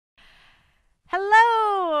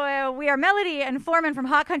We are Melody and Foreman from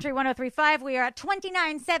Hot Country 103.5. We are at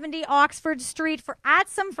 2970 Oxford Street for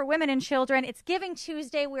Adsum for Women and Children. It's Giving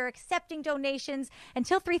Tuesday. We're accepting donations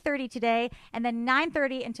until 3:30 today, and then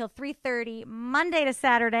 9:30 until 3:30 Monday to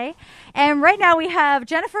Saturday. And right now we have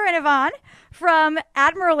Jennifer and Yvonne from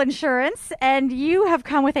Admiral Insurance, and you have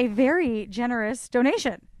come with a very generous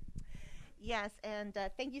donation. Yes, and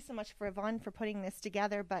thank you so much for Yvonne for putting this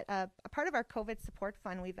together. But a part of our COVID support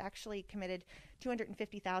fund, we've actually committed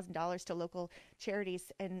 $250,000 to local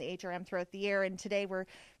charities in the HRM throughout the year. And today we're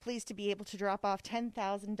pleased to be able to drop off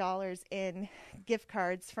 $10,000 in gift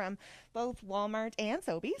cards from both Walmart and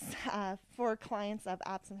Sobeys for clients of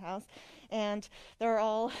Adsum House. And they're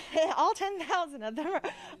all 10,000 of them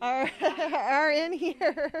are in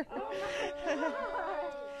here.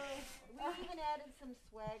 We even added some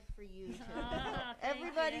swag for you too.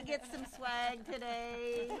 Everybody gets some swag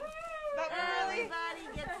today. But everybody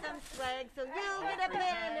gets some swag, so you get a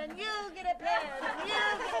pen, and you get a pen, and you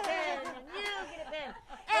get a pen, and you get a pen.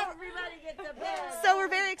 Everybody gets a pen. So we're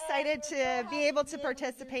very excited to be able to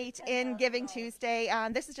participate in Giving Tuesday.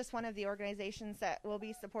 This is just one of the organizations that we'll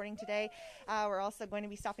be supporting today. We're also going to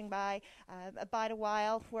be stopping by Abide a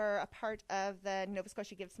While. We're a part of the Nova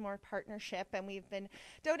Scotia Gives More partnership, and we've been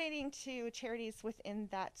donating to charities within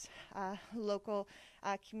that local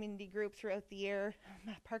community group throughout the year.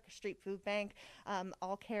 Parker Street Food Bank,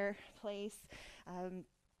 All Care Place,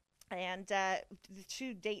 and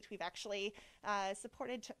to date we've actually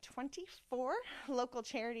supported 24 local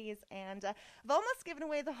charities, and I've almost given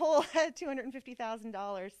away the whole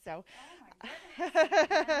 $250,000. So. Oh my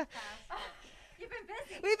goodness. You've been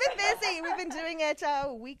busy. We've been busy. We've been doing it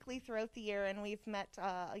weekly throughout the year, and we've met,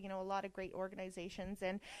 a lot of great organizations.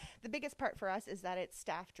 And the biggest part for us is that it's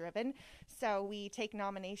staff-driven. So we take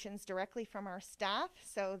nominations directly from our staff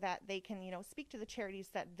so that they can, speak to the charities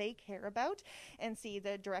that they care about and see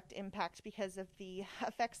the direct impact because of the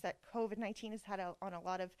effects that COVID-19 has had on a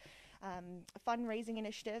lot of fundraising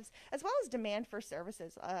initiatives, as well as demand for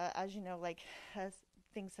services. As you know,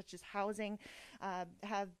 things such as housing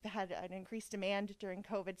have had an increased demand during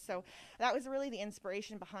COVID. So that was really the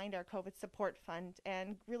inspiration behind our COVID support fund,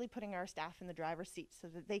 and really putting our staff in the driver's seat so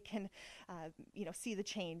that they can, see the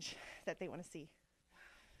change that they want to see.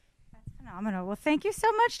 That's phenomenal. Well, thank you so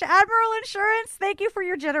much to Admiral Insurance. Thank you for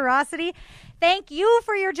your generosity. Thank you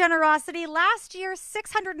for your generosity. Last year,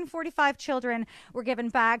 645 children were given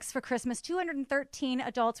bags for Christmas. 213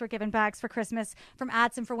 adults were given bags for Christmas from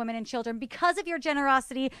Adsum for Women and Children. Because of your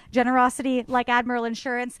generosity like Admiral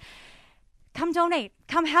Insurance, come donate,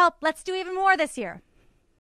 come help. Let's do even more this year.